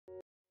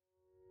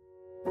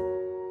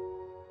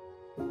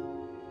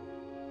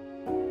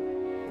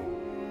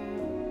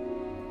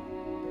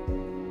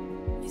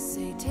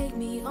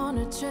on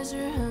a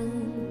treasure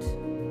hunt.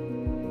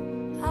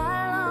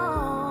 I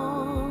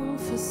long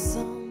for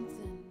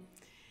something.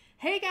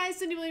 Hey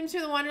guys, Cyndi Williams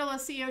here, the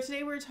Wanderlust CEO.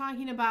 Today we're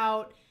talking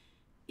about,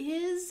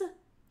 is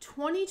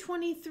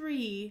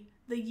 2023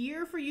 the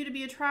year for you to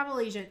be a travel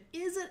agent?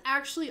 Is it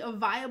actually a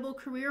viable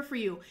career for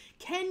you?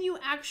 Can you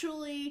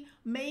actually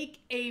make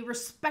a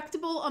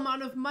respectable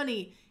amount of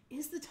money?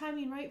 Is the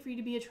timing right for you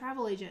to be a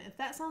travel agent? If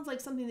that sounds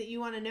like something that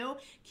you want to know,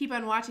 keep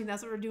on watching.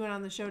 That's what we're doing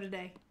on the show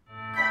today.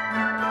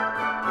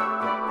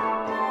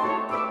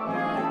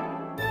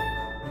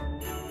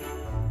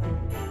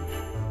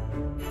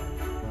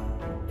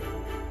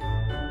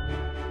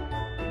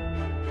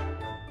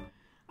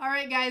 All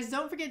right, guys,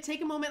 don't forget,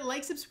 take a moment,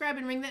 like, subscribe,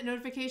 and ring that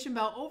notification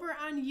bell. Over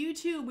on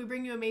YouTube, we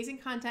bring you amazing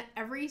content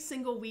every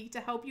single week to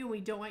help you, and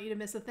we don't want you to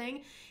miss a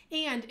thing.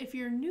 And if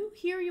you're new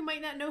here, you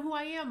might not know who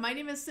I am. My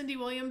name is Cyndi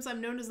Williams.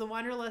 I'm known as the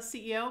Wanderlust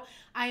CEO.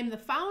 I am the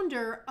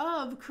founder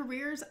of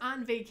Careers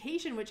on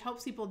Vacation, which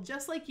helps people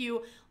just like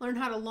you learn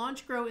how to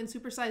launch, grow, and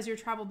supersize your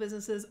travel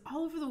businesses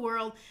all over the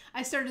world.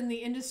 I started in the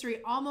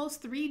industry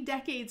almost 3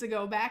 decades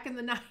ago, back in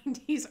the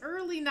 90s,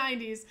 early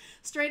 90s.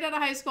 Straight out of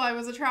high school, I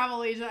was a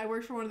travel agent. I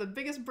worked for one of the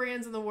biggest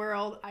brands in the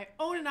world. I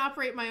own and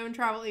operate my own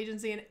travel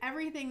agency, and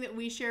everything that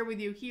we share with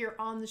you here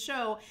on the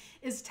show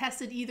is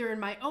tested either in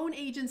my own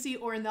agency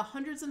or in the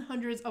hundreds and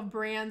hundreds of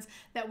brands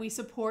that we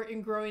support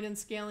in growing and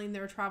scaling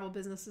their travel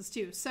businesses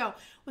too. So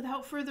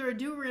without further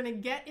ado, we're going to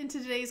get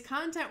into today's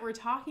content. We're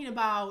talking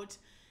about,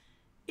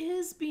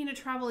 is being a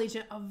travel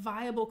agent a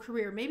viable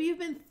career? Maybe you've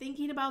been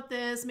thinking about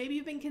this. Maybe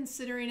you've been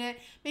considering it.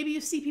 Maybe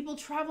you see people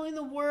traveling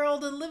the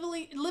world and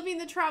living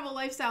the travel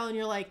lifestyle, and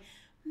you're like,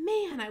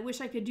 man, I wish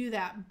I could do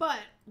that. But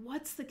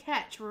what's the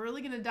catch? We're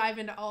really going to dive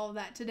into all of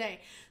that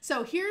today.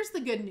 So here's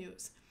the good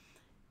news.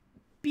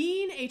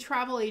 Being a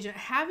travel agent,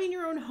 having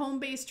your own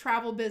home-based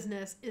travel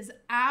business is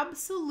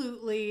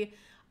absolutely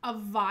a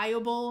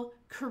viable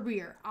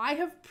career. I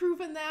have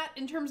proven that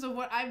in terms of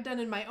what I've done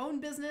in my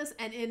own business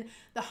and in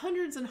the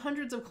hundreds and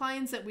hundreds of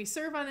clients that we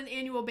serve on an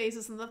annual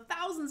basis and the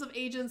thousands of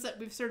agents that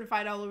we've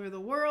certified all over the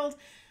world.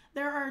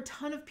 There are a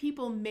ton of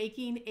people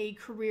making a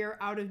career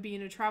out of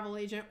being a travel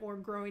agent or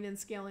growing and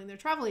scaling their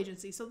travel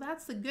agency. So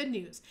that's the good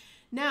news.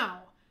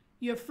 Now,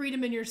 you have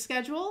freedom in your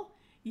schedule.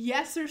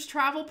 Yes, there's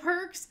travel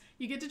perks.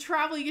 You get to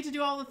travel, you get to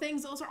do all the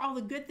things. Those are all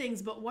the good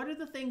things. But what are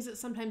the things that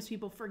sometimes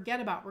people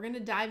forget about? We're going to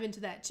dive into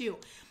that too.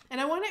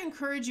 And I want to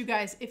encourage you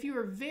guys, if you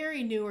are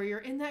very new or you're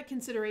in that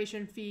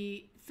consideration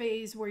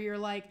phase where you're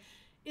like,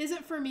 is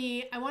it for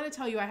me? I want to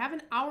tell you, I have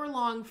an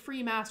hour-long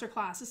free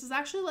masterclass. This is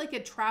actually like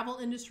a travel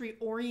industry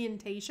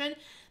orientation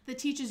that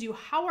teaches you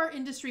how our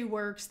industry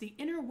works, the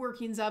inner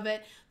workings of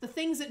it, the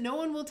things that no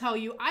one will tell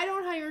you. I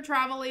don't hire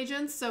travel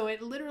agents, so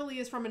it literally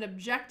is from an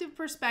objective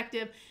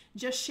perspective,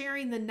 just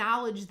sharing the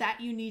knowledge that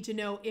you need to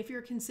know if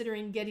you're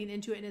considering getting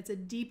into it, and it's a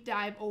deep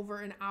dive over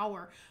an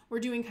hour. We're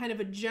doing kind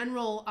of a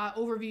general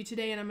overview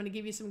today, and I'm going to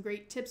give you some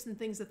great tips and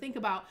things to think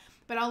about,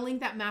 but I'll link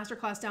that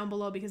masterclass down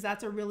below because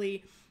that's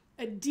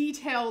a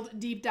detailed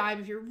deep dive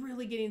if you're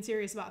really getting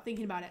serious about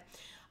thinking about it.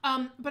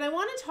 But I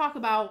want to talk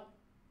about,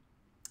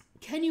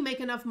 can you make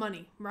enough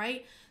money,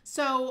 right?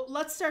 So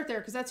let's start there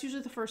because that's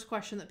usually the first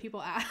question that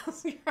people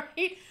ask,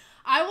 right?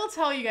 I will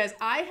tell you guys,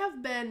 I've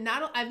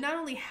not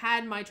only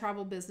had my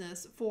travel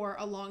business for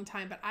a long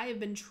time, but I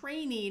have been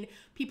training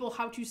people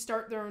how to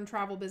start their own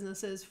travel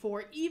businesses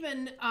for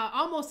even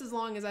almost as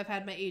long as I've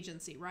had my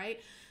agency,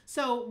 right?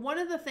 So one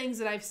of the things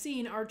that I've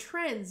seen are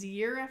trends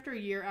year after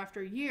year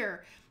after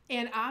year.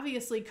 And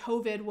obviously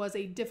COVID was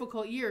a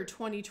difficult year,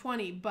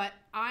 2020, but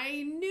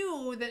I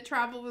knew that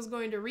travel was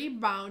going to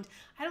rebound.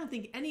 I don't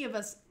think any of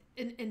us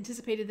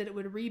anticipated that it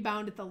would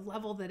rebound at the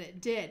level that it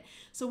did.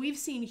 So we've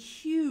seen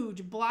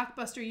huge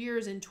blockbuster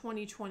years in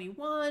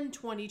 2021,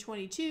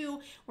 2022.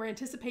 We're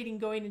anticipating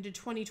going into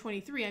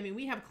 2023. I mean,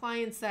 we have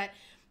clients that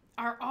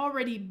are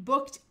already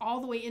booked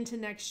all the way into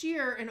next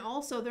year. And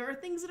also there are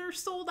things that are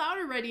sold out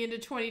already into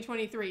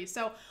 2023.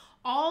 So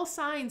all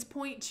signs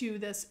point to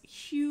this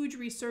huge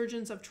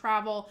resurgence of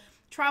travel,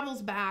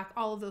 travel's back,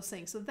 all of those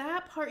things. So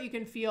that part you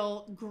can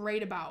feel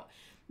great about.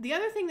 The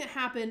other thing that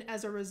happened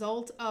as a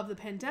result of the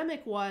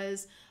pandemic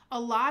was a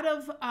lot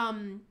of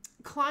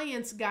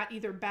clients got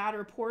either bad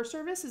or poor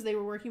service as they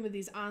were working with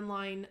these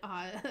online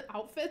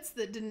outfits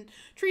that didn't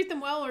treat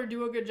them well or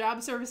do a good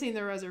job servicing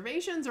their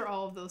reservations or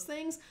all of those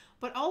things.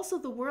 But also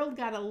the world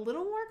got a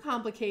little more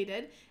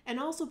complicated, and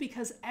also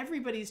because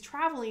everybody's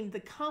traveling, the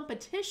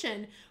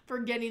competition for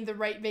getting the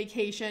right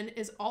vacation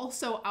is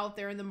also out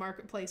there in the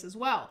marketplace as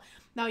well.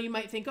 Now you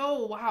might think,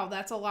 oh wow,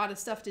 that's a lot of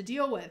stuff to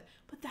deal with,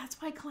 but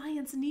that's why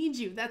clients need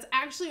you. That's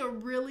actually a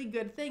really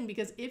good thing,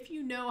 because if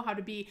you know how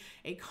to be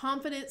a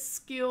confident,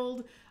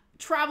 skilled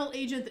travel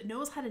agent that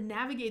knows how to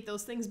navigate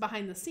those things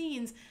behind the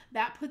scenes,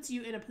 that puts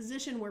you in a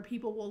position where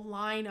people will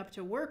line up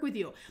to work with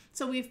you.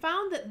 So we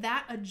found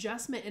that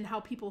adjustment in how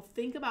people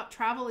think about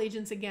travel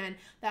agents again,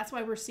 that's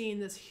why we're seeing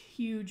this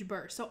huge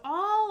burst. So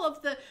all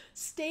of the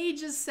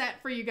stage is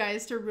set for you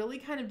guys to really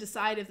kind of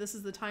decide if this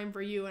is the time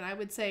for you. And I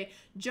would say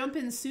jump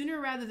in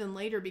sooner rather than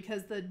later,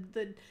 because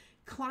the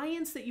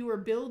clients that you are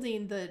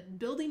building,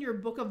 building your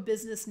book of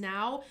business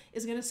now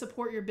is going to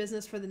support your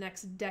business for the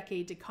next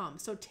decade to come.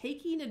 So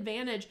taking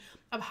advantage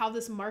of how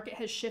this market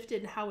has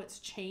shifted and how it's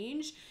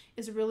changed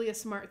is really a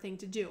smart thing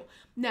to do.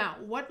 Now,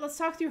 let's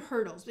talk through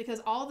hurdles,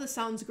 because all this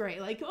sounds great.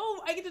 Like,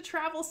 oh, I get to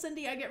travel,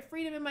 Cyndi. I get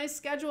freedom in my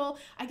schedule.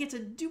 I get to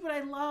do what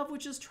I love,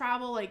 which is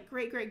travel. Like,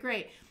 great, great,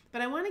 great.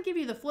 But I want to give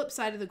you the flip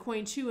side of the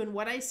coin too, and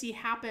what I see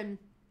happen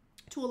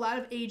to a lot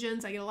of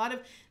agents. I get a lot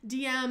of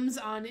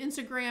DMs on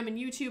Instagram and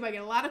YouTube. I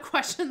get a lot of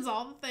questions,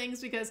 all the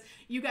things, because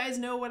you guys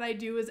know what I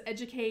do is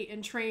educate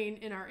and train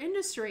in our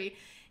industry.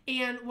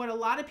 And what a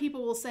lot of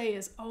people will say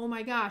is, oh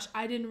my gosh,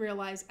 I didn't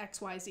realize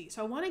XYZ.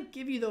 So I want to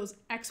give you those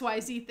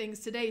XYZ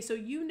things today so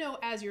you know,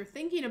 as you're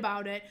thinking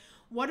about it,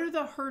 what are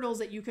the hurdles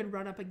that you can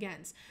run up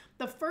against?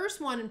 The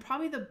first one, and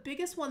probably the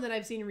biggest one that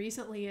I've seen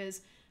recently,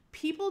 is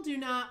people do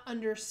not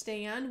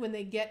understand when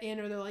they get in,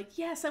 or they're like,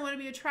 yes, I want to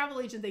be a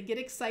travel agent. They get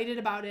excited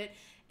about it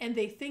and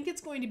they think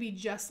it's going to be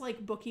just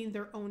like booking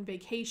their own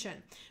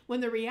vacation. When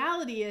the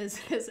reality is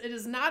it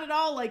is not at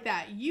all like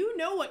that. You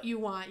know what you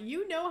want.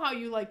 You know how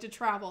you like to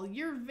travel.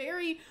 You're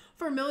very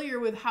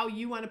familiar with how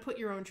you want to put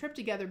your own trip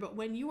together. But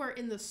when you are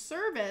in the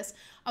service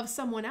of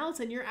someone else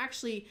and you're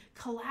actually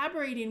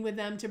collaborating with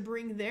them to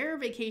bring their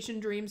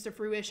vacation dreams to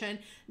fruition,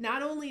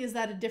 not only is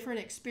that a different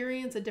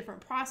experience, a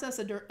different process,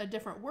 a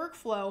different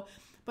workflow,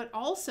 but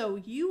also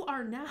you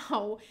are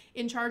now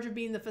in charge of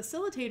being the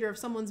facilitator of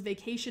someone's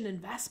vacation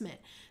investment.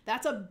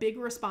 That's a big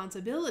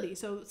responsibility.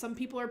 So some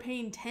people are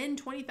paying $10,000,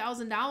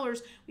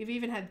 $20,000. We've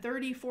even had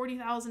 $30,000,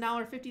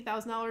 $40,000,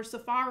 $50,000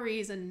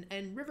 safaris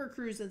and river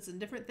cruises and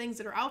different things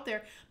that are out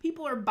there.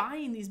 People are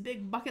buying these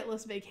big bucket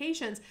list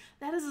vacations.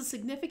 That is a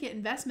significant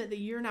investment that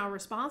you're now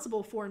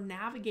responsible for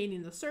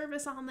navigating the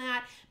service on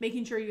that,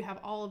 making sure you have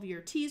all of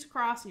your T's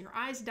crossed and your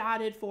I's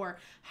dotted for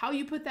how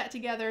you put that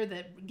together,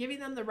 that giving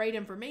them the right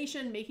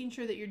information, making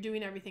sure that you're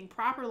doing everything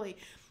properly.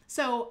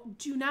 So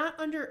do not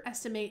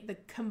underestimate the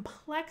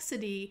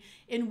complexity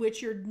in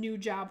which your new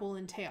job will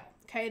entail.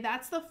 Okay,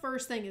 that's the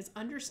first thing, is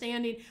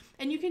understanding.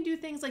 And you can do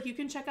things like you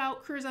can check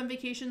out Careers on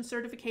Vacation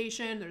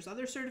certification. There's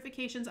other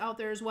certifications out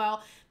there as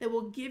well that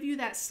will give you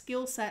that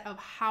skill set of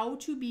how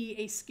to be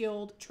a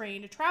skilled,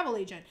 trained travel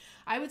agent.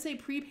 I would say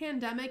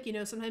pre-pandemic,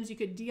 sometimes you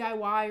could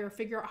DIY or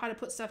figure out how to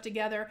put stuff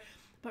together.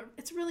 But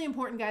it's really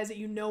important, guys, that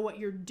you know what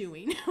you're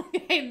doing,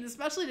 okay? And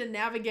especially to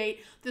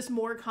navigate this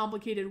more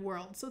complicated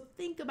world. So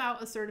think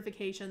about a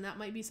certification. That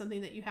might be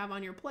something that you have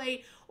on your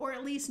plate, or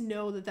at least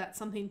know that that's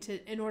something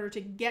in order to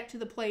get to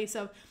the place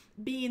of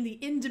being the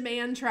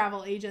in-demand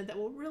travel agent that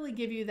will really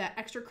give you that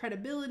extra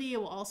credibility. It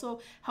will also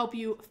help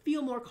you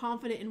feel more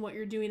confident in what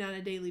you're doing on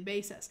a daily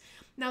basis.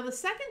 Now, the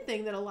second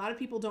thing that a lot of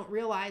people don't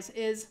realize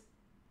is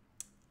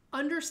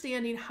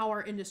understanding how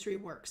our industry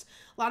works.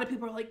 A lot of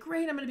people are like,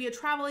 great, I'm going to be a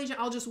travel agent.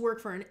 I'll just work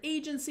for an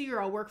agency,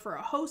 or I'll work for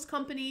a host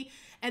company,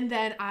 and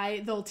then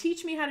they'll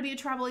teach me how to be a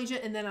travel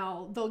agent, and then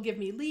they'll give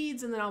me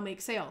leads, and then I'll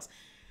make sales.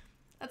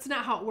 That's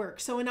not how it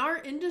works. So in our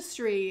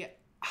industry,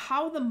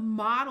 how the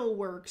model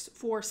works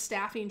for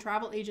staffing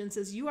travel agents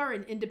is you are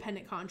an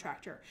independent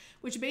contractor,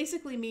 which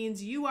basically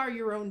means you are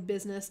your own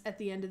business at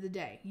the end of the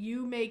day.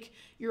 You make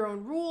your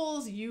own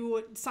rules.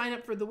 You sign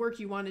up for the work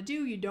you want to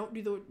do. You don't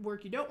do the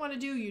work you don't want to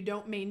do. You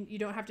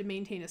don't have to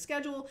maintain a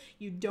schedule.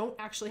 You don't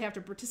actually have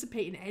to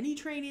participate in any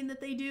training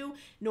that they do,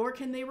 nor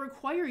can they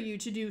require you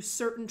to do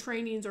certain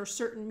trainings or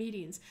certain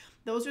meetings.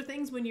 Those are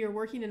things when you're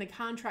working in a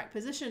contract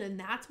position, and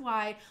that's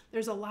why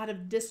there's a lot of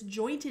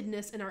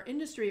disjointedness in our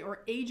industry,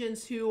 or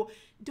agents who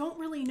don't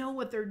really know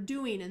what they're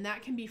doing, and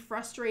that can be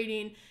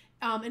frustrating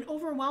and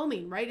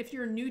overwhelming, right? If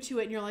you're new to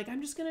it and you're like, I'm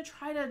just going to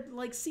try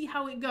to see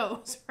how it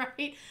goes,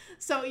 right?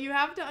 So you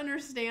have to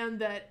understand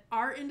that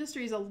our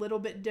industry is a little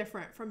bit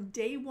different. From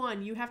day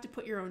one, you have to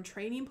put your own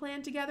training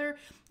plan together.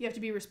 You have to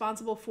be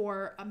responsible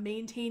for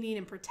maintaining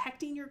and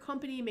protecting your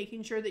company,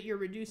 making sure that you're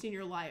reducing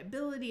your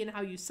liability and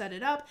how you set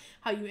it up,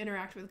 how you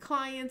interact with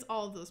clients,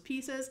 all of those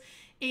pieces.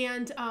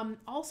 And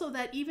also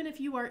that even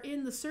if you are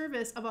in the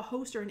service of a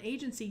host or an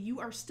agency, you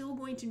are still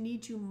going to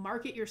need to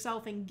market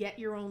yourself and get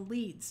your own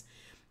leads.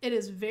 It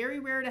is very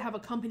rare to have a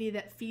company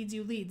that feeds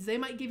you leads. They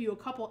might give you a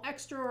couple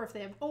extra, or if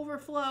they have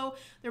overflow,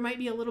 there might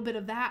be a little bit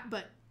of that.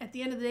 But at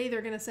the end of the day,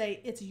 they're going to say,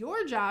 it's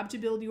your job to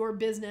build your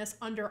business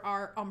under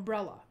our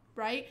umbrella,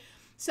 right?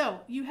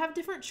 So you have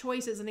different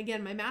choices. And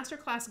again, my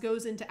masterclass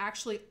goes into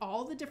actually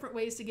all the different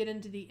ways to get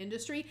into the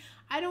industry.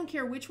 I don't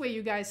care which way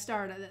you guys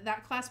start.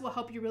 That class will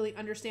help you really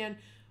understand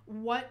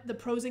what the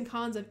pros and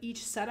cons of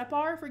each setup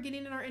are for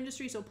getting in our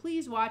industry. So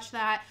please watch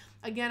that.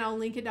 Again, I'll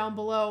link it down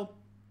below.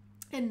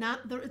 And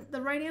not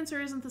the right answer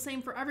isn't the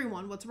same for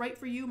everyone. What's right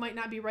for you might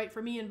not be right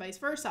for me, and vice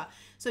versa.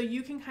 So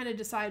you can kind of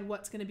decide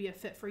what's going to be a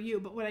fit for you.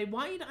 But what I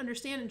want you to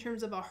understand in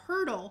terms of a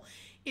hurdle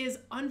is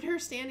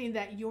understanding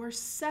that your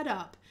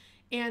setup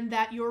and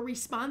that your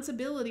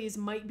responsibilities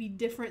might be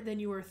different than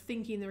you were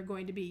thinking they're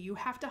going to be. You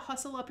have to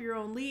hustle up your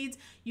own leads.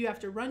 You have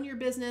to run your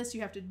business.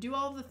 You have to do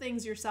all of the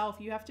things yourself.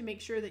 You have to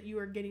make sure that you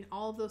are getting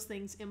all of those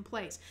things in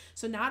place.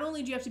 So not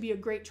only do you have to be a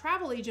great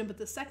travel agent, but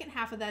the second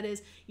half of that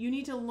is you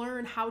need to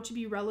learn how to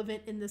be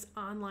relevant in this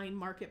online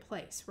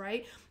marketplace,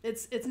 right?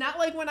 It's not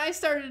like when I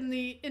started in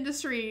the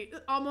industry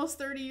almost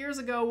 30 years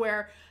ago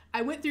where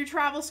I went through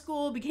travel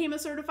school, became a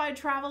certified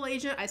travel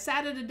agent, I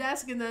sat at a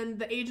desk, and then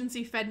the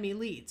agency fed me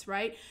leads,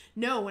 right?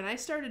 No, when I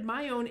started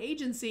my own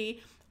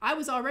agency, I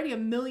was already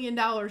 $1 million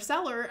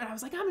seller, and I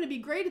was like, I'm going to be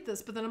great at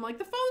this. But then I'm like,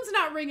 the phone's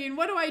not ringing.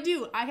 What do I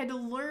do? I had to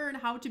learn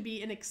how to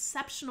be an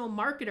exceptional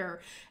marketer,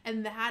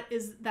 and that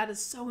is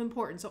so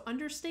important. So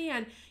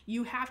understand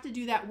you have to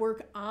do that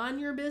work on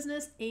your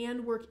business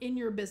and work in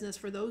your business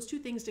for those two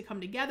things to come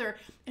together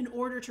in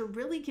order to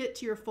really get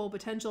to your full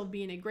potential of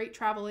being a great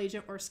travel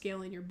agent or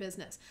scaling your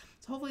business.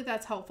 So hopefully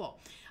that's helpful.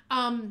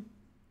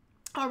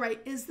 All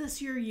right, is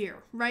this your year,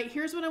 right?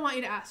 Here's what I want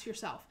you to ask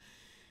yourself.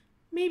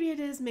 Maybe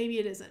it is, maybe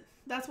it isn't.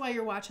 That's why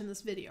you're watching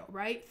this video,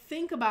 right?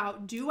 Think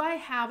about, do I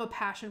have a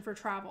passion for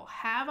travel?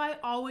 Have I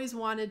always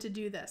wanted to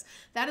do this?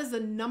 That is the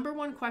number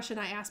one question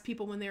I ask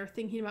people when they are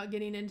thinking about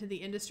getting into the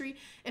industry.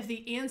 If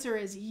the answer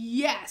is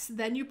yes,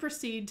 then you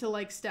proceed to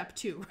like step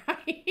 2,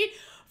 right?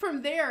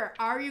 From there,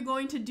 are you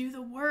going to do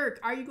the work?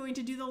 Are you going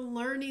to do the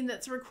learning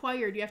that's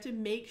required? You have to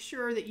make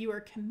sure that you are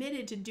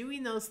committed to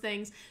doing those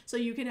things so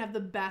you can have the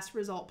best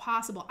result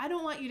possible. I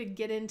don't want you to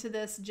get into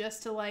this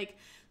just to like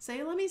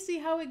say, let me see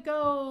how it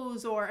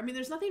goes. Or, I mean,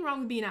 there's nothing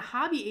wrong with being a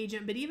hobby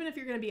agent, but even if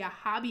you're going to be a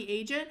hobby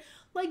agent,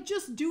 like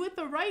just do it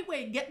the right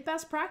way. Get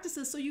best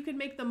practices so you can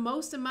make the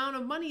most amount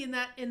of money in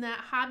that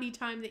hobby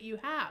time that you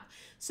have.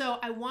 So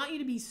I want you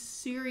to be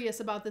serious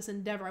about this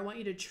endeavor. I want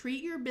you to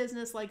treat your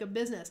business like a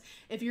business.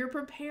 If you're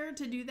prepared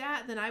to do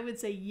that, then I would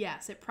say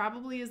yes, it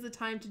probably is the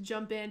time to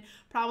jump in,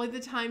 probably the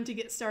time to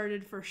get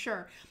started for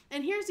sure.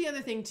 And here's the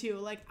other thing too,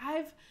 like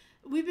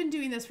we've been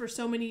doing this for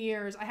so many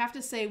years. I have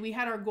to say, we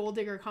had our Goal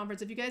Digger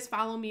conference. If you guys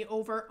follow me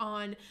over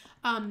on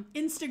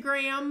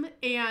Instagram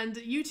and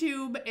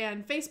YouTube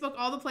and Facebook,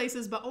 all the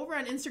places, but over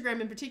on Instagram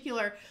in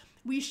particular,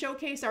 we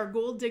showcased our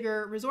Gold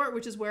Digger Resort,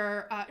 which is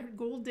where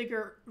Gold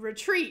Digger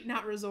Retreat,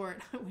 not resort.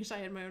 I wish I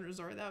had my own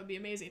resort. That would be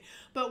amazing.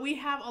 But we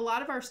have a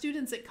lot of our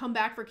students that come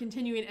back for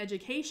continuing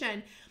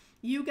education.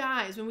 You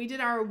guys, when we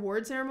did our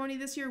award ceremony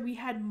this year, we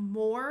had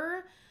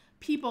more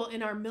people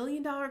in our $1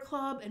 Million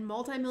Club and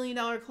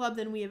multi-million-dollar club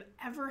than we have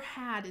ever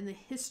had in the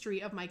history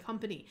of my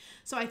company.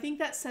 So I think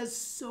that says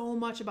so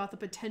much about the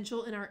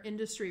potential in our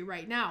industry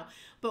right now.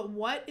 But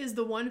what is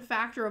the one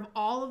factor of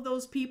all of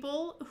those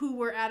people who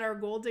were at our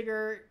Gold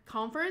Digger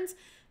conference?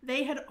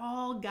 They had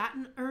all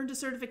earned a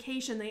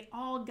certification. They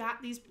all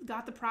got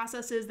the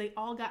processes. They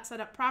all got set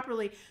up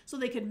properly so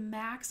they could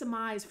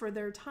maximize for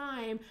their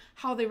time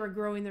how they were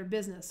growing their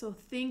business. So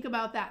think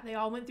about that. They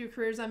all went through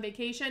Careers on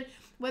Vacation.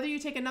 Whether you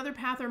take another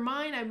path or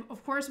mine, I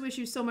of course wish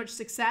you so much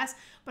success,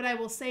 but I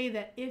will say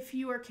that if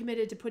you are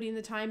committed to putting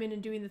the time in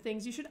and doing the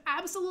things, you should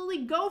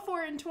absolutely go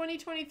for it in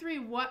 2023.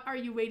 What are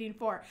you waiting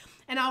for?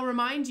 And I'll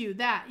remind you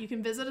that you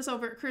can visit us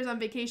over at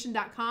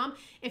careersonvacation.com.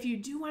 If you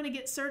do want to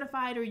get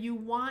certified or you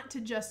want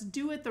to just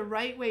do it the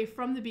right way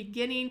from the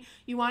beginning,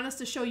 you want us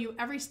to show you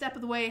every step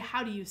of the way.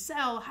 How do you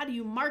sell? How do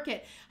you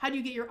market? How do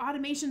you get your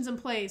automations in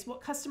place?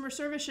 What customer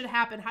service should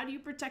happen? How do you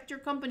protect your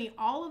company?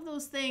 All of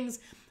those things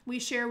we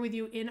share with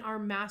you in our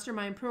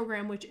mastermind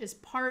program, which is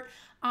part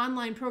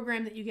online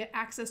program that you get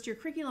access to your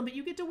curriculum, but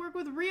you get to work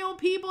with real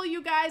people,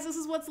 you guys. This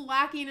is what's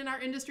lacking in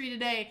our industry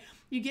today.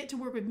 You get to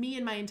work with me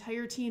and my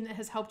entire team that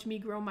has helped me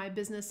grow my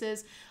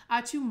businesses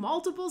to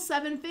multiple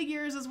 7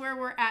 figures is where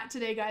we're at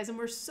today, guys. And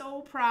we're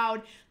so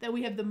proud that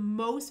we have the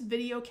most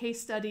video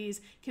case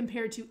studies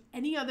compared to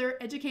any other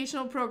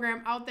educational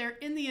program out there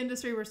in the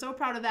industry. We're so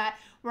proud of that.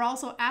 We're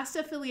also ASTA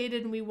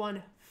affiliated, and we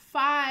won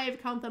 5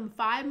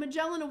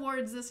 Magellan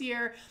Awards this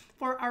year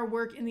for our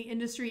work in the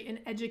industry and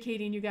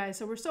educating you guys.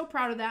 So we're so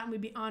proud of that, and we'd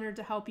be honored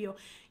to help you.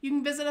 You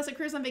can visit us at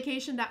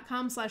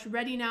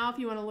careersonvacation.com/ready now if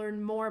you want to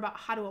learn more about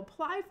how to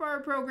apply for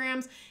our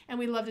programs, and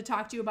we'd love to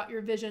talk to you about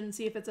your vision and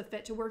see if it's a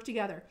fit to work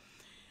together.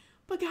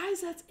 But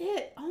guys, that's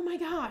it. Oh my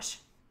gosh.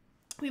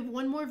 We have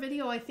one more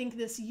video, I think,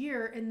 this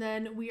year, and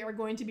then we are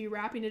going to be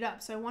wrapping it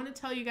up. So I want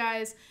to tell you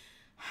guys,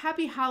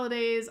 happy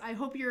holidays. I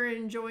hope you're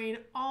enjoying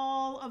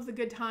all of the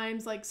good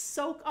times. Like,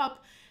 soak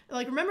up,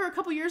 like, remember a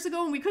couple years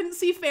ago when we couldn't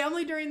see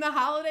family during the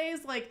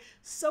holidays? Like,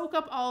 soak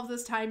up all of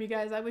this time, you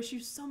guys. I wish you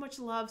so much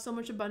love, so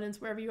much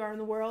abundance wherever you are in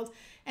the world.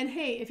 And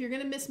hey, if you're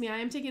going to miss me, I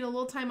am taking a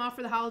little time off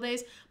for the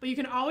holidays, but you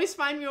can always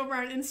find me over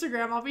on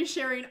Instagram. I'll be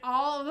sharing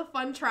all of the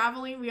fun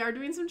traveling. We are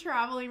doing some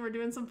traveling. We're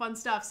doing some fun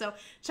stuff. So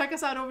check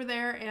us out over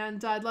there,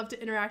 and I'd love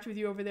to interact with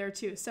you over there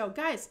too. So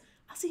guys,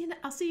 I'll see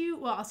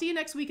you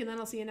next week, and then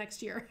I'll see you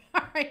next year.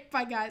 All right,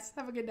 bye guys.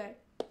 Have a good day.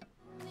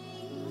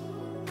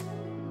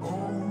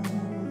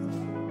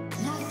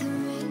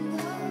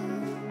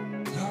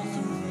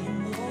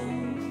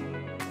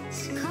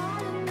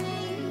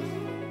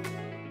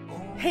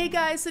 Hey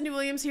guys, Cyndi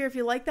Williams here. If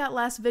you like that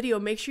last video,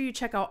 make sure you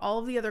check out all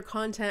of the other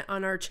content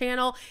on our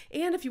channel.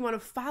 And if you want to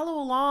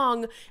follow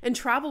along and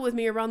travel with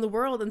me around the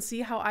world and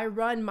see how I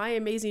run my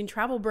amazing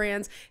travel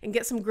brands and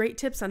get some great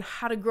tips on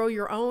how to grow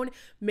your own,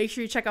 make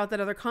sure you check out that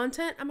other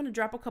content. I'm going to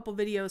drop a couple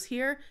videos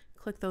here.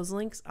 Click those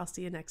links. I'll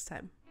see you next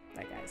time.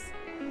 Bye, guys.